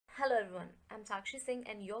Hello everyone, I'm Sakshi Singh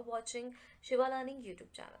and you're watching Shiva learning YouTube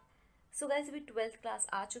channel. So guys, अभी 12th class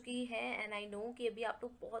आ चुकी है and I know कि अभी आप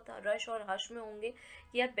लोग बहुत रश और हश में होंगे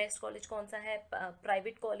कि यार बेस्ट कॉलेज कौन सा है,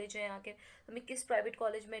 प्राइवेट कॉलेज है यहाँ के, हमें किस प्राइवेट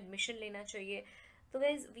कॉलेज में एडमिशन लेना चाहिए। तो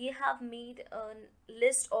guys, we have made a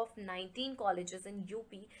list of 19 colleges in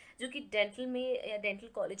UP जो कि डेंटल में या डेंटल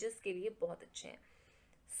कॉलेजेस के लिए बहुत अच्छे हैं।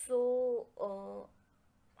 सो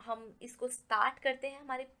हम इसको स्टार्ट करते हैं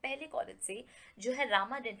हमारे पहले कॉलेज से, जो है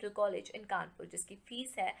Rama dental college in Kanpur, जिसकी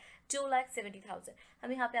फ़ीस है 2,70,000।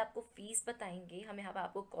 हम यहाँ पे आपको फ़ीस बताएंगे, हम यहाँ पे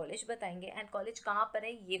आपको कॉलेज बताएंगे एंड कॉलेज कहाँ पर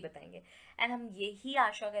है ये बताएंगे। एंड हम यही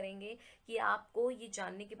आशा करेंगे कि आपको ये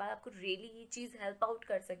जानने के बाद आपको रियली ये चीज़ हेल्प आउट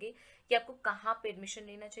कर सके कि आपको कहाँ पे एडमिशन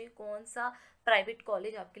लेना चाहिए, कौन सा प्राइवेट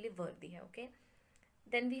कॉलेज आपके लिए वर्दी है। Okay,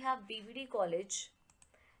 then we have BBD college,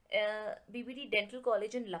 BBD dental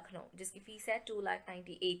college in Lucknow, जिसकी फ़ीस है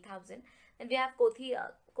 2,98,000। And we have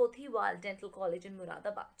कोथीवाल dental college in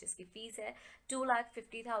Moradabad, जिसकी फ़ीस है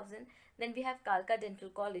 2,50,000। देन वी हैव कालका डेंटल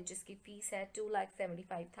कॉलेज, जिसकी फ़ीस है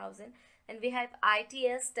 2,75,000। And we have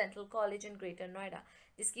ITS dental college in greater Noida,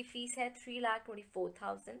 जिसकी fees है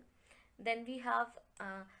 3,24,000। Then we have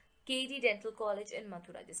KD dental college in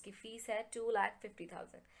Mathura, जिसकी फ़ीस है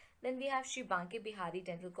 2,50,000। Then we have 𝐲𝐵𝐃𝐍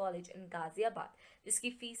Dental College in Ghaziabad, जिसकी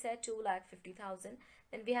फ़ीस है 2,50,000।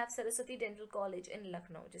 Then we have Saraswati Dental College in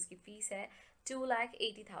Lucknow, जिसकी fees है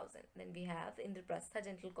 2,80,000। Then we have Indraprastha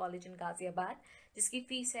Dental College in Ghaziabad, जिसकी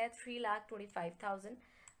fees है 3,25,000।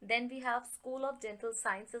 Then we have School of Dental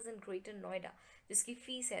Sciences in Greater Noida, जिसकी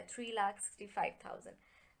fees है 3,65,000।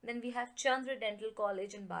 Then we have Chandra Dental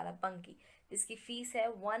College in Barabanki, जिसकी fees है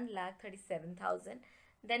 1,37,000।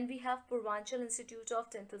 Then we have Purvanchal Institute of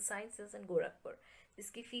Dental Sciences in Gorakhpur,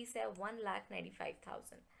 जिसकी fees है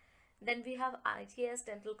 1,95,000। Then we have ITS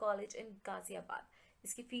Dental College in Ghaziabad,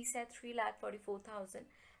 जिसकी fees है 3,44,000।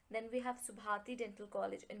 Then we have Subhati Dental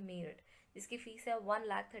College in Meerut, जिसकी fees है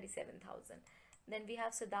 1,37,000। Then we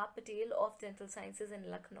have Siddharth Patel of Dental Sciences in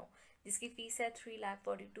Lucknow, जिसकी fees है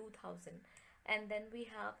 3,42,000। And then we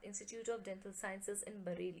have Institute of Dental Sciences in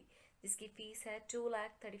Bareilly, जिसकी fees है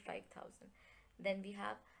 2,35,000। Then we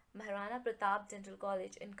have Maharana Pratap dental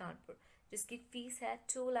college in Kanpur, जिसकी fees है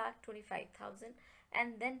 2,25,000।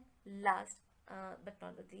 And then last but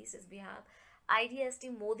not the least is we have IDST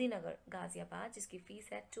Modi नगर ग़ाज़ियाबाद, जिसकी fees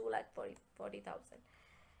है 2,40,000।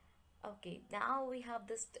 Okay, now we have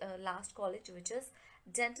this last college which is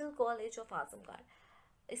dental college of Azamgarh,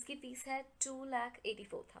 इसकी fees है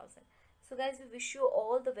 2,84,000। So guys, we wish you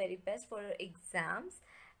all the very best for your exams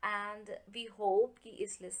and we hope कि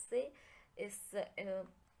इस list से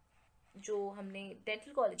जो हमने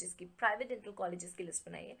dental colleges की, private dental colleges की list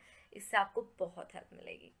बनाई है, इससे आपको बहुत हेल्प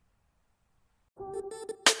मिलेगी।